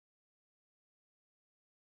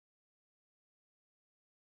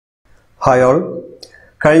Hi all.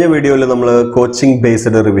 കഴിഞ്ഞ വീഡിയോയിൽ നമ്മൾ കോച്ചിങ്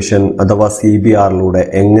ബേസ്ഡ് റിവിഷൻ അഥവാ CBR-ലൂടെ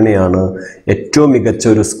എങ്ങനെയാണ് ഏറ്റവും മികച്ച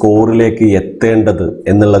ഒരു സ്കോറിലേക്ക് എത്തേണ്ടത്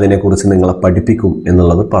എന്നുള്ളതിനെ കുറിച്ച് നിങ്ങളെ പഠിപ്പിക്കും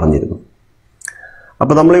എന്നുള്ളത് പറഞ്ഞിരുന്നു.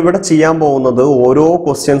 അപ്പോൾ നമ്മൾ ഇവിടെ ചെയ്യാൻ പോകുന്നത് ഓരോ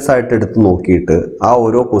ക്വസ്റ്റ്യൻസ് ആയിട്ട് എടുത്ത് നോക്കിയിട്ട് ആ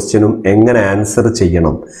ഓരോ ക്വസ്റ്റ്യനും എങ്ങനെ ആൻസർ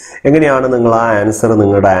ചെയ്യണം, എങ്ങനെയാണ് നിങ്ങൾ ആ ആൻസർ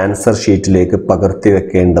നിങ്ങളുടെ ആൻസർ ഷീറ്റിലേക്ക് പകർത്തി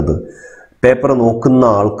വെക്കേണ്ടത്, പേപ്പർ നോക്കുന്ന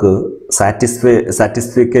ആൾക്ക്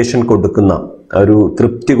സാറ്റിസ്ഫിക്കേഷൻ കൊടുക്കുന്ന ഒരു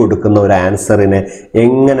തൃപ്തി കൊടുക്കുന്ന ഒരു ആൻസറിനെ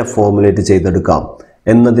എങ്ങനെ ഫോർമുലേറ്റ് ചെയ്തെടുക്കാം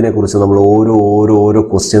എന്നതിനെക്കുറിച്ച് നമ്മൾ ഓരോ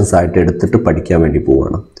ക്വസ്റ്റ്യൻസ് ആയിട്ട് എടുത്തിട്ട് പഠിക്കാൻ വേണ്ടി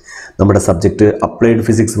പോവുകയാണ്. നമ്മുടെ സബ്ജക്റ്റ് അപ്ലൈഡ്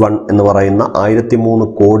ഫിസിക്സ് 1 എന്ന് പറയുന്ന 1003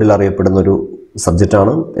 കോഡിൽ അറിയപ്പെടുന്ന ഒരു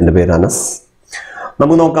സബ്ജക്റ്റാണ്. എൻ്റെ പേര് അനസ്.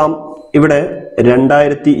 നമുക്ക് നോക്കാം. ഇവിടെ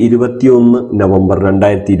 2021 നവംബർ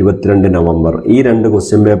 2022 നവംബർ ഈ രണ്ട്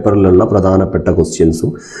ക്വസ്റ്റ്യൻ പേപ്പറിലുള്ള പ്രധാനപ്പെട്ട ക്വസ്റ്റ്യൻസും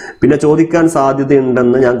പിന്നെ ചോദിക്കാൻ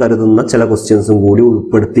സാധ്യതയുണ്ടെന്ന് ഞാൻ കരുതുന്ന ചില ക്വസ്റ്റ്യൻസും കൂടി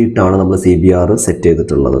ഉൾപ്പെടുത്തിയിട്ടാണ് നമ്മൾ CBR സെറ്റ്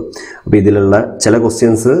ചെയ്തിട്ടുള്ളത്. അപ്പോൾ ഇതിലുള്ള ചില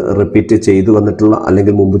ക്വസ്റ്റ്യൻസ് റിപ്പീറ്റ് ചെയ്തു വന്നിട്ടുള്ള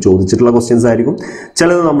അല്ലെങ്കിൽ മുമ്പ് ചോദിച്ചിട്ടുള്ള ക്വസ്റ്റ്യൻസ് ആയിരിക്കും,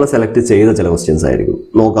 ചിലത് നമ്മൾ സെലക്ട് ചെയ്ത ചില ക്വസ്റ്റ്യൻസ് ആയിരിക്കും.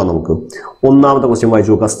 നോക്കാം. നമുക്ക് ഒന്നാമത്തെ ക്വസ്റ്റ്യൻ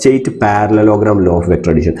വായിച്ചു നോക്കാം. State parallelogram law of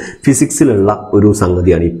vector addition. ഫിസിക്സിലുള്ള ഒരു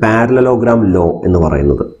സംഗതിയാണ് ഈ പാരലലോഗ്രാം ലോ എന്ന്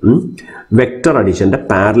പറയുന്നത്. വെക്ടർ അഡീഷന്റെ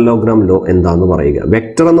പാരലലോഗ്രാം ലോ എന്താന്ന് പറയുക.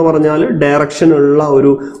 വെക്ടർ എന്ന് പറഞ്ഞാൽ ഡയറക്ഷൻ ഉള്ള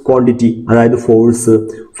ഒരു ക്വാണ്ടിറ്റി, അതായത്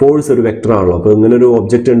ഫോഴ്സ് ഒരു വെക്ടർ ആണല്ലോ. അപ്പോൾ ഇങ്ങനെ ഒരു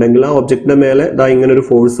ഒബ്ജക്റ്റ് ഉണ്ടെങ്കിൽ ആ ഒബ്ജക്റ്റിന്റെ മേലെ ഇങ്ങനെ ഒരു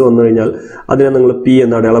ഫോഴ്സ് വന്നു കഴിഞ്ഞാൽ അതിനെ നിങ്ങൾ P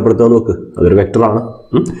എന്ന് അടയാളപ്പെടുത്താൻ നോക്ക്, അതൊരു വെക്ടർ ആണ്.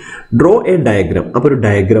 Draw A diagram. അപ്പോൾ ഒരു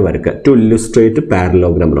ഡയഗ്രാം വരയ്ക്കുക. To illustrate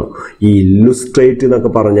parallelogram law. ഈ ഇല്ലുസ്ട്രേറ്റ്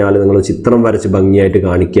എന്നൊക്കെ പറഞ്ഞാൽ നിങ്ങൾ ചിത്രം വരച്ച് ഭംഗിയായിട്ട്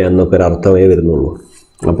കാണിക്കുക എന്നൊക്കെ ഒരു അർത്ഥമേ വരുന്നുള്ളൂ.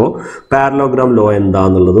 അപ്പോൾ പാരലലോഗ്രാം ലോ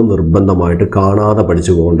എന്താന്നുള്ളത് നിർബന്ധമായിട്ട് കാണാതെ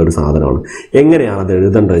പഠിച്ചു പോകേണ്ട ഒരു സാധനമാണ്. എങ്ങനെയാണ് അത്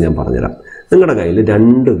എഴുതേണ്ടത് ഞാൻ പറഞ്ഞുതരാം. നിങ്ങളുടെ കയ്യിൽ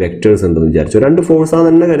രണ്ട് വെക്ടേഴ്സ് ഉണ്ടെന്ന് വിചാരിച്ചു. രണ്ട് ഫോഴ്സാന്ന്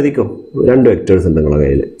തന്നെ കരുതിക്കോ. രണ്ട് വെക്ടേഴ്സ് ഉണ്ട് നിങ്ങളുടെ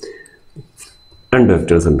കയ്യിൽ.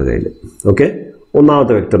 ഓക്കെ.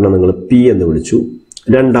 ഒന്നാമത്തെ വെക്ടറിനെ നിങ്ങൾ P എന്ന് വിളിച്ചു,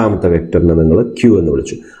 രണ്ടാമത്തെ വെക്ടറിനെ നിങ്ങൾ Q എന്ന്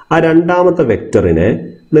വിളിച്ചു. ആ രണ്ടാമത്തെ വെക്ടറിനെ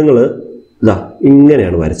നിങ്ങൾ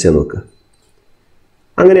ഇങ്ങനെയാണ് വരച്ചത് നോക്ക്.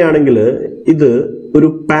 അങ്ങനെയാണെങ്കിൽ ഇത് ഒരു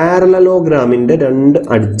പാരലലോഗ്രാമിന്റെ രണ്ട്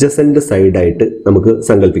അഡ്ജസന്റ് സൈഡായിട്ട് നമുക്ക്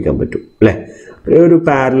സങ്കല്പിക്കാൻ പറ്റും അല്ലേ? ഒരു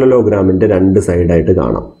പാരലലോഗ്രാമിന്റെ രണ്ട് സൈഡായിട്ട്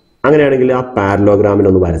കാണാം. അങ്ങനെയാണെങ്കിൽ ആ പാരലലോഗ്രാമിനെ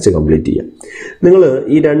ഒന്ന് വരച്ച് കംപ്ലീറ്റ് ചെയ്യാം. നിങ്ങൾ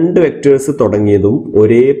ഈ രണ്ട് വെക്ടേഴ്സ് തുടങ്ങിയതും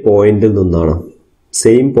ഒരേ പോയിന്റിൽ നിന്നാണ്,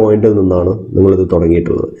 സെയിം പോയിന്റിൽ നിന്നാണ് നിങ്ങളിത്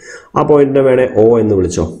തുടങ്ങിയിട്ടുള്ളത്. ആ പോയിന്റിനെ വേണേ O എന്ന്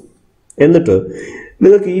വിളിച്ചോ. എന്നിട്ട്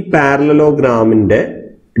നിങ്ങൾക്ക് ഈ പാരലലോഗ്രാമിന്റെ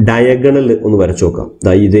ഡയഗണൽ ഒന്ന് വരച്ചു നോക്കാം.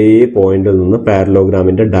 ഇതേ പോയിന്റിൽ നിന്ന്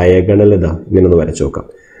പാരലലോഗ്രാമിന്റെ ഡയഗണൽ ഇങ്ങനെ ഒന്ന് വരച്ചു നോക്കാം.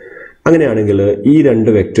 അങ്ങനെയാണെങ്കിൽ ഈ രണ്ട്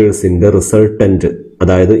വെക്ടേഴ്സിന്റെ റിസൾട്ടന്റ്,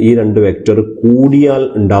 അതായത് ഈ രണ്ട് വെക്ടർ കൂടിയാൽ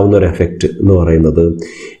ഉണ്ടാവുന്ന ഒരു എഫക്റ്റ് എന്ന് പറയുന്നത്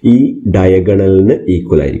ഈ ഡയഗണലിന്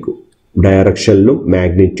ഈക്വൽ ആയിരിക്കും. ഡയറക്ഷനിലും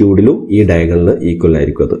മാഗ്നിറ്റ്യൂഡിലും ഈ ഡയഗണലിന് ഈക്വൽ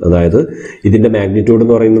ആയിരിക്കും. അതായത് ഇതിന്റെ മാഗ്നിറ്റ്യൂഡ്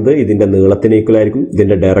എന്ന് പറയുന്നത് ഇതിന്റെ നീളത്തിന് ഈക്വൽ ആയിരിക്കും.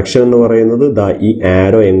 ഇതിന്റെ ഡയറക്ഷൻ എന്ന് പറയുന്നത് ഈ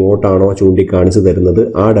ആരോ എങ്ങോട്ടാണോ ചൂണ്ടിക്കാണിച്ച് തരുന്നത്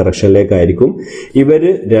ആ ഡയറക്ഷനിലേക്കായിരിക്കും.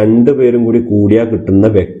 ഇവര് രണ്ടുപേരും കൂടി കൂടിയാൽ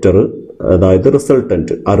കിട്ടുന്ന വെക്ടർ, അതായത്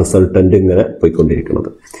റിസൾട്ടന്റ്, ആ റിസൾട്ടന്റ് ഇങ്ങനെ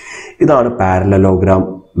പോയിക്കൊണ്ടിരിക്കുന്നത്. ഇതാണ് പാരലലോഗ്രാം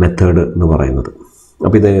മെത്തേഡ് എന്ന് പറയുന്നത്.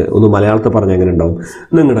 അപ്പോൾ ഇത് ഒന്ന് മലയാളത്തിൽ പറഞ്ഞാൽ എങ്ങനെ ഉണ്ടാവും?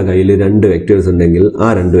 നിങ്ങളുടെ കയ്യിൽ രണ്ട് വെക്ടേഴ്സ് ഉണ്ടെങ്കിൽ ആ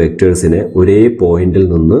രണ്ട് വെക്ടേഴ്സിനെ ഒരേ പോയിന്റിൽ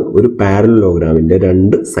നിന്ന് ഒരു പാരലലോഗ്രാമിന്റെ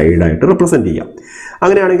രണ്ട് സൈഡായിട്ട് റെപ്രസെന്റ് ചെയ്യാം.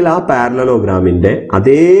 അങ്ങനെയാണെങ്കിൽ ആ പാരലലോഗ്രാമിന്റെ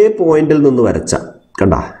അതേ പോയിന്റിൽ നിന്ന് വരച്ച,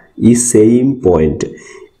 കണ്ട ഈ സെയിം പോയിന്റ്,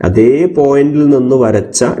 അതേ പോയിന്റിൽ നിന്ന്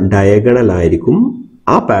വരച്ച ഡയഗണലായിരിക്കും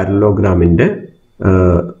ആ പാരലലോഗ്രാമിന്റെ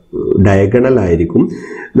ഡയഗണലായിരിക്കും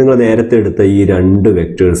നിങ്ങൾ നേരത്തെ എടുത്ത ഈ രണ്ട്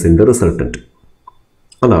വെക്ടേഴ്സിന്റെ റിസൾട്ടന്റ്.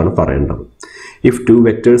 അതാണ് പറയേണ്ടത്. If two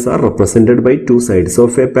vectors are represented by two sides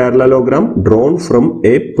of a parallelogram drawn from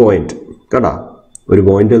a point, കടാ ഒരു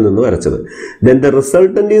പോയിന്റിൽ നിന്ന് വരച്ചത്, then the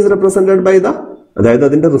resultant is represented by the, അതായത്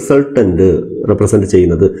അതിന്റെ റിസൾട്ടന്റ് റെപ്രസെന്റ്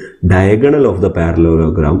ചെയ്യുന്നത് diagonal of the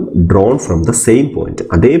parallelogram drawn from the same point.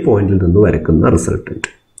 അതേ പോയിന്റിൽ നിന്ന് വരക്കുന്ന റിസൾട്ടന്റ്,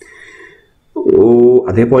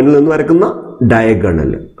 അതേ പോയിന്റിൽ നിന്ന് വരക്കുന്ന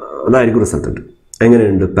ഡയഗണൽ, അതായിരിക്കും റിസൾട്ടന്റ്.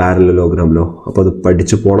 എങ്ങനെയുണ്ട് പാരലലോഗ്രാം ലോ? അപ്പോൾ അത്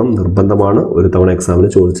പഠിച്ചു പോകണം, നിർബന്ധമാണ്. ഒരു തവണ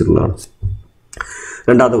എക്സാമിന് ചോദിച്ചിട്ടുള്ളതാണ്.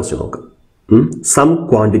 രണ്ടാമത്തെ ക്വസ്റ്റ്യൻ നോക്കാം. Some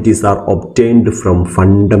quantities R obtained from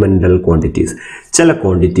fundamental quantities. ചില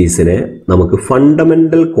ക്വാണ്ടിറ്റീസിനെ നമുക്ക്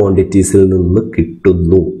ഫണ്ടമെന്റൽ ക്വാണ്ടിറ്റീസിൽ നിന്ന്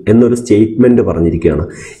കിട്ടുന്നു എന്നൊരു സ്റ്റേറ്റ്മെന്റ് പറഞ്ഞിരിക്കുകയാണ്.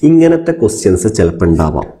 ഇങ്ങനത്തെ ക്വസ്റ്റ്യൻസ് ചിലപ്പോൾ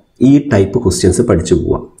ഉണ്ടാവാം. ഈ ടൈപ്പ് ക്വസ്റ്റ്യൻസ് പഠിച്ചു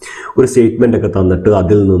പോവാം. ഒരു സ്റ്റേറ്റ്മെന്റ് ഒക്കെ തന്നിട്ട്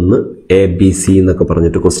അതിൽ നിന്ന് ABC എന്നൊക്കെ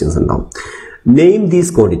പറഞ്ഞിട്ട് ക്വസ്റ്റ്യൻസ് ഉണ്ടാവും. Name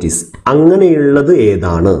these quantities. അങ്ങനെയുള്ളത്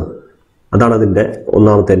ഏതാണ്? അതാണ് അതിൻ്റെ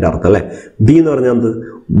ഒന്നാമത്തെ അർത്ഥം അല്ലേ. B എന്ന് പറഞ്ഞാൽ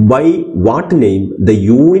by what name the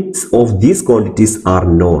units of these quantities R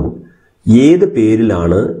non. ഏത്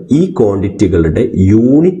പേരിലാണ് ഈ ക്വാണ്ടിറ്റികളുടെ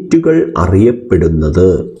യൂണിറ്റുകൾ അറിയപ്പെടുന്നത്?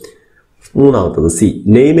 മൂന്നാമത്തത് C,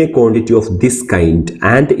 name A quantity of this kind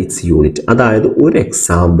and it's unit. അതായത് ഒരു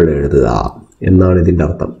എക്സാമ്പിൾ എഴുതുക എന്നാണ് ഇതിൻ്റെ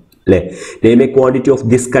അർത്ഥം. അല്ലേ? Name A quantity of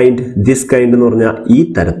this kind എന്ന് പറഞ്ഞാൽ ഈ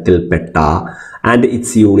തരത്തിൽപ്പെട്ട ആൻഡ്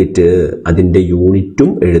ഇറ്റ്സ് യൂണിറ്റ്, അതിൻ്റെ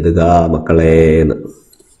യൂണിറ്റും എഴുതുക മക്കളേന്ന്.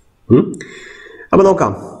 അപ്പോൾ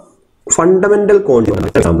നോക്കാം. ഫണ്ടമെന്റൽ ക്വാണ്ടിറ്റി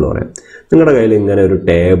എക്സാമ്പിൾ പറയാം. നിങ്ങളുടെ കയ്യിൽ ഇങ്ങനെ ഒരു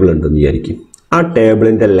ടേബിൾ ഉണ്ടെന്ന് വിചാരിക്കും. ആ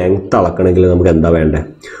ടേബിളിൻ്റെ ലെങ്ത് അളക്കണമെങ്കിൽ നമുക്ക് എന്താ വേണ്ടേ?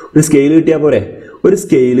 ഒരു സ്കെയിൽ കിട്ടിയാൽ പോരെ? ഒരു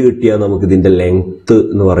സ്കെയിൽ കിട്ടിയാൽ നമുക്ക് ഇതിൻ്റെ ലെങ്ത്ത്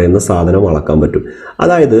എന്ന് പറയുന്ന സാധനം അളക്കാൻ പറ്റും.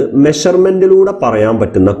 അതായത് മെഷർമെൻറ്റിലൂടെ പറയാൻ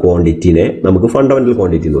പറ്റുന്ന ക്വാണ്ടിറ്റിനെ നമുക്ക് ഫണ്ടമെന്റൽ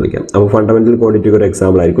ക്വാണ്ടിറ്റി എന്ന് വിളിക്കാം. അപ്പോൾ ഫണ്ടമെന്റൽ ക്വാണ്ടിറ്റിക്ക് ഒരു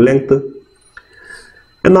എക്സാമ്പിൾ ആയിരിക്കും ലെങ്ത്ത്.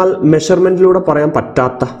 എന്നാൽ മെഷർമെൻറ്റിലൂടെ പറയാൻ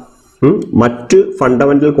പറ്റാത്ത മറ്റ്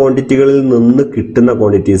ഫണ്ടമെന്റൽ ക്വാണ്ടിറ്റികളിൽ നിന്ന് കിട്ടുന്ന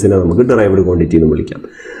ക്വാണ്ടിറ്റീസിനെ നമുക്ക് ഡിറൈവ്ഡ് ക്വാണ്ടിറ്റി എന്ന് വിളിക്കാം.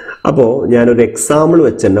 അപ്പോൾ ഞാനൊരു എക്സാമ്പിൾ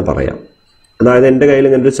വെച്ച് തന്നെ പറയാം. അതായത് എൻ്റെ കയ്യിൽ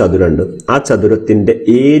ഇങ്ങനെ ഒരു ചതുരമുണ്ട്. ആ ചതുരത്തിൻ്റെ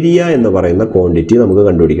ഏരിയ എന്ന് പറയുന്ന ക്വാണ്ടിറ്റി നമുക്ക്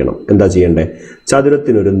കണ്ടുപിടിക്കണം. എന്താ ചെയ്യേണ്ടത്?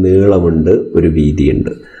 ചതുരത്തിനൊരു നീളമുണ്ട്, ഒരു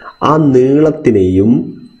വീതിയുണ്ട്. ആ നീളത്തിനെയും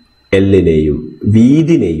എല്ലിനെയും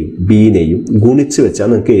വീതിനെയും ബിനെയും ഗുണിച്ച് വെച്ചാൽ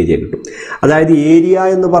നിങ്ങൾക്ക് ഏരിയ കിട്ടും. അതായത് ഏരിയ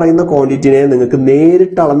എന്ന് പറയുന്ന ക്വാണ്ടിറ്റിനെ നിങ്ങൾക്ക്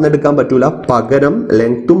നേരിട്ട് അളന്നെടുക്കാൻ പറ്റൂല. പകരം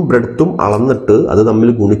ലെങ്ത്തും ബ്രെഡ്ത്തും അളന്നിട്ട് അത്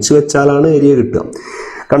തമ്മിൽ ഗുണിച്ച് വെച്ചാലാണ് ഏരിയ കിട്ടുക.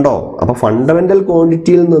 കണ്ടോ? അപ്പോൾ ഫണ്ടമെന്റൽ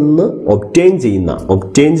ക്വാണ്ടിറ്റിയിൽ നിന്ന് ഒബ്റ്റെയിൻ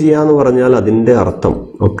ചെയ്യുക എന്ന് പറഞ്ഞാൽ അതിൻ്റെ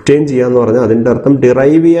അർത്ഥം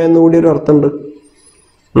ഡിറൈവ് ചെയ്യുക എന്നുകൂടി ഒരു അർത്ഥമുണ്ട്.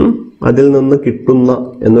 അതിൽ നിന്ന് കിട്ടുന്ന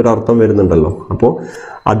എന്നൊരർത്ഥം വരുന്നുണ്ടല്ലോ. അപ്പോൾ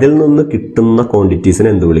അതിൽ നിന്ന് കിട്ടുന്ന ക്വാണ്ടിറ്റീസിനെ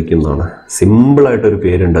എന്ത് വിളിക്കുന്നതാണ്? സിമ്പിളായിട്ടൊരു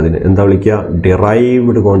പേരുണ്ട് അതിന്. എന്താ വിളിക്കുക?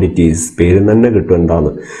 Derived quantities. പേര് തന്നെ കിട്ടും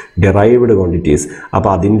എന്താന്ന്, ഡിറൈവ്ഡ് ക്വാണ്ടിറ്റീസ്.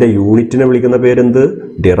 അപ്പോൾ അതിൻ്റെ യൂണിറ്റിനെ വിളിക്കുന്ന പേരെന്ത്?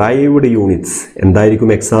 Derived units.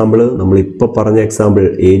 എന്തായിരിക്കും എക്സാമ്പിൾ? നമ്മളിപ്പോൾ പറഞ്ഞ എക്സാമ്പിൾ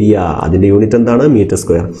ഏരിയ, അതിൻ്റെ യൂണിറ്റ് എന്താണ്? Metre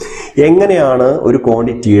square. എങ്ങനെയാണ് ഒരു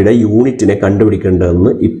ക്വാണ്ടിറ്റിയുടെ യൂണിറ്റിനെ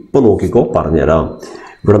കണ്ടുപിടിക്കേണ്ടതെന്ന് ഇപ്പോൾ നോക്കിക്കോ, പറഞ്ഞുതരാം.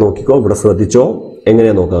 ഇവിടെ നോക്കിക്കോ, ഇവിടെ ശ്രദ്ധിച്ചോ.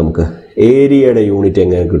 എങ്ങനെയാ നോക്കാം നമുക്ക്? ഏരിയയുടെ യൂണിറ്റ്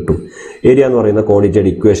എങ്ങനെ കിട്ടും? ഏരിയ എന്ന് പറയുന്ന ക്വാണ്ടിറ്റിയുടെ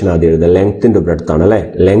ഇക്വേഷൻ ആദ്യം എഴുതുക. ലെങ്ത്തിന്റെ ബ്രെഡ്ത്ത് ആണ് അല്ലേ?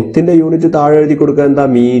 ലെങ്ത്തിന്റെ യൂണിറ്റ് താഴെ എഴുതി കൊടുക്കുക. എന്താ?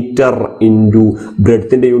 മീറ്റർ ഇൻറ്റു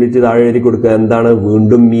ബ്രെഡ്ത്തിന്റെ യൂണിറ്റ് താഴെ എഴുതി കൊടുക്കുക. എന്താണ്?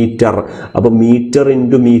 വീണ്ടും മീറ്റർ. അപ്പോൾ മീറ്റർ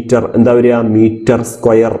ഇൻറ്റു മീറ്റർ എന്താ വരിക? മീറ്റർ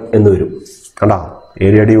സ്ക്വയർ എന്ന് വരും. കണ്ടാ?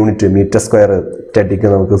 ഏരിയയുടെ യൂണിറ്റ് മീറ്റർ സ്ക്വയർ. ഒറ്റയടിക്ക്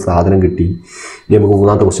നമുക്ക് സാധനം കിട്ടി. ഇനി നമുക്ക്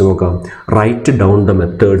മൂന്നാമത്തെ ക്വസ്റ്റ്യൻ നോക്കാം. Write down the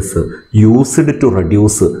methods used to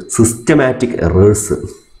reduce systematic errors.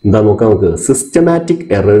 എന്താ നോക്കാം നമുക്ക്? സിസ്റ്റമാറ്റിക്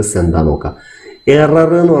എറേഴ്സ് എന്താ നോക്കാം.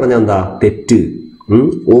 എറർ എന്ന് പറഞ്ഞാൽ എന്താ? തെറ്റ്.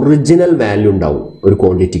 ഒറിജിനൽ വാല്യൂ ഉണ്ടാവും ഒരു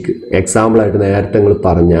ക്വാണ്ടിറ്റിക്ക്. എക്സാമ്പിളായിട്ട് നേരത്തെ നിങ്ങൾ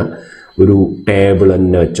പറഞ്ഞ ഒരു ടേബിൾ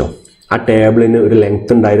തന്നെ വെച്ചോ. ആ ടേബിളിന് ഒരു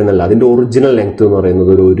ലെങ്ത് ഉണ്ടായിരുന്നല്ല, അതിൻ്റെ ഒറിജിനൽ ലെങ്ത് എന്ന് പറയുന്നത്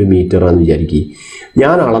ഒരു 1 മീറ്ററാണെന്ന് വിചാരിക്കുക.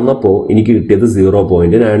 ഞാൻ അളന്നപ്പോൾ എനിക്ക് കിട്ടിയത്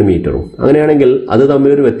 0.9 മീറ്ററും. അങ്ങനെയാണെങ്കിൽ അത്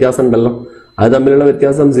തമ്മിലൊരു വ്യത്യാസം ഉണ്ടല്ലോ. അത് തമ്മിലുള്ള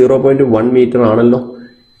വ്യത്യാസം 0.1 മീറ്റർ ആണല്ലോ.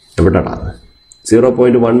 എവിടെടാ?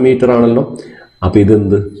 0.1 മീറ്റർ ആണല്ലോ. അപ്പോൾ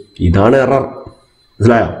ഇതെന്ത്? ഇതാണ് എറർ.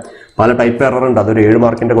 മനസ്സിലായോ? പല ടൈപ്പ് എറർ ഉണ്ട്. അതൊരു 7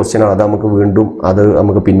 മാർക്കിൻ്റെ ക്വസ്റ്റ്യനാണ്. അത്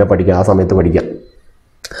നമുക്ക് പിന്നെ പഠിക്കാം, ആ സമയത്ത് പഠിക്കാം.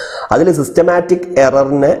 അതിൽ സിസ്റ്റമാറ്റിക്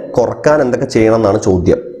എററിനെ കുറക്കാൻ എന്തൊക്കെ ചെയ്യണം എന്നാണ്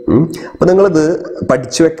ചോദ്യം. അപ്പോൾ നിങ്ങളിത്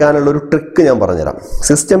പഠിച്ചു വെക്കാനുള്ളൊരു ട്രിക്ക് ഞാൻ പറഞ്ഞുതരാം.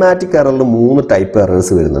 സിസ്റ്റമാറ്റിക് എററിൽ 3 ടൈപ്പ്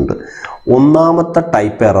എറേഴ്സ് വരുന്നുണ്ട്. ഒന്നാമത്തെ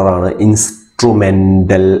ടൈപ്പ് എററാണ്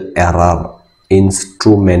ഇൻസ്ട്രുമെൻ്റൽ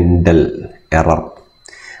എറർ.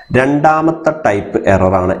 രണ്ടാമത്തെ type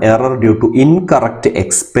എററാണ് error due to incorrect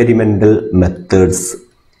experimental methods.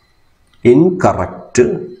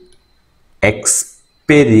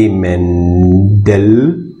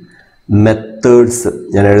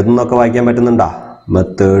 ഞാൻ എഴുതുന്നൊക്കെ വായിക്കാൻ പറ്റുന്നുണ്ടോ?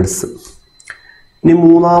 മെത്തേഡ്സ്. ഇനി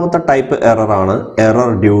മൂന്നാമത്തെ type എററാണ്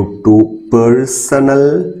error due to personal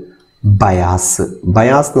bias.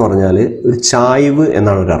 Bias എന്ന് പറഞ്ഞാൽ ഒരു ചായ്വ്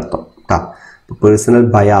എന്നാണ് ഒരു അർത്ഥം കേട്ടോ. പേഴ്സണൽ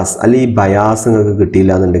ബയാസ്, അല്ലെങ്കിൽ ഈ ബയാസ് നിങ്ങൾക്ക്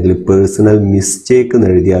കിട്ടിയില്ല എന്നുണ്ടെങ്കിൽ പേഴ്സണൽ മിസ്റ്റേക്ക് എന്ന്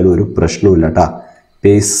എഴുതിയാലും ഒരു പ്രശ്നമില്ല കേട്ടോ.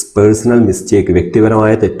 പേഴ്സണൽ മിസ്റ്റേക്ക്,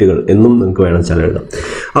 വ്യക്തിപരമായ തെറ്റുകൾ എന്നും നിങ്ങൾക്ക് വേണം വെച്ചാൽ എഴുതാം.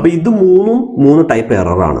 അപ്പോൾ ഇത് 3 ടൈപ്പ്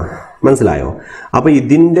എററാണ്. മനസ്സിലായോ? അപ്പോൾ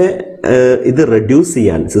ഇത് റെഡ്യൂസ്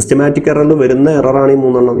ചെയ്യാൻ, സിസ്റ്റമാറ്റിക് എററിൽ വരുന്ന എററാണ് ഈ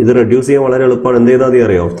 3 ഇത് റെഡ്യൂസ് ചെയ്യാൻ വളരെ എളുപ്പമാണ്. എന്ത് ചെയ്താൽ മതി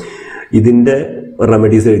അറിയോ? ഇതിൻ്റെ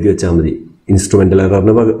റെമഡീസ് എഴുതി വെച്ചാൽ മതി. ഇൻസ്ട്രുമെൻ്റൽ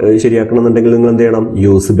എററിന് ശരിയാക്കണമെന്നുണ്ടെങ്കിൽ നിങ്ങൾ എന്ത് ചെയ്യണം?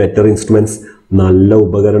 Use better instruments. നല്ല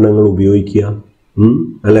ഉപകരണങ്ങൾ ഉപയോഗിക്കുക.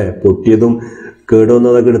 അല്ലേ? പൊട്ടിയതും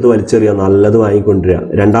കേടുവന്നതൊക്കെ എടുത്ത് വലിച്ചെറിയുക, നല്ലത്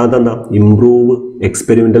വാങ്ങിക്കൊണ്ടിരിക്കുക. രണ്ടാമത്തെ എന്താ? Improve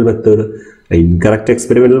experimental method. Incorrect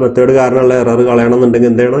experimental method കാരണമുള്ള എറർ കളയണമെന്നുണ്ടെങ്കിൽ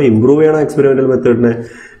എന്ത് ചെയ്യണം? ഇംപ്രൂവ് ചെയ്യണം എക്സ്പെരിമെൻ്റൽ മെത്തേഡിനെ.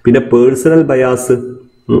 പിന്നെ പേഴ്സണൽ ബയാസ്,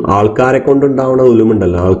 ആൾക്കാരെ കൊണ്ടുണ്ടാവുന്ന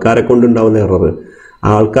ഉലുമുണ്ടല്ലോ, ആൾക്കാരെ കൊണ്ടുണ്ടാവുന്ന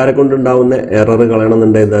എറർ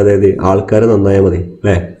കളയണമെന്നുണ്ടെങ്കിൽ അതായത് ആൾക്കാർ നന്നായാൽ മതി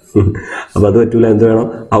അല്ലേ? അപ്പം അത് പറ്റൂല. എന്ത് വേണം?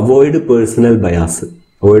 അവോയ്ഡ് പേഴ്സണൽ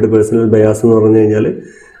ബയാസ് എന്ന് പറഞ്ഞു കഴിഞ്ഞാൽ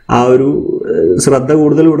ആ ഒരു ശ്രദ്ധ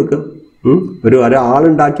കൂടുതൽ കൊടുക്കുക.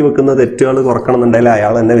 ഒരാളുണ്ടാക്കി വെക്കുന്ന തെറ്റുകൾ കുറക്കണം എന്നുണ്ടെങ്കിൽ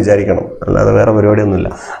അയാൾ തന്നെ വിചാരിക്കണം, അല്ലാതെ വേറെ പരിപാടിയൊന്നുമില്ല.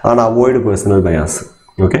 അതാണ് അവോയ്ഡ് പേഴ്സണൽ ബയാസ്.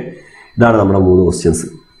 ഓക്കെ, ഇതാണ് നമ്മുടെ 3 ക്വസ്റ്റ്യൻസ്.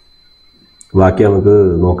 ബാക്കി നമുക്ക്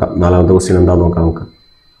നോക്കാം. 4ാമത്തെ ക്വസ്റ്റ്യൻ എന്താണെന്ന് നോക്കാം നമുക്ക്.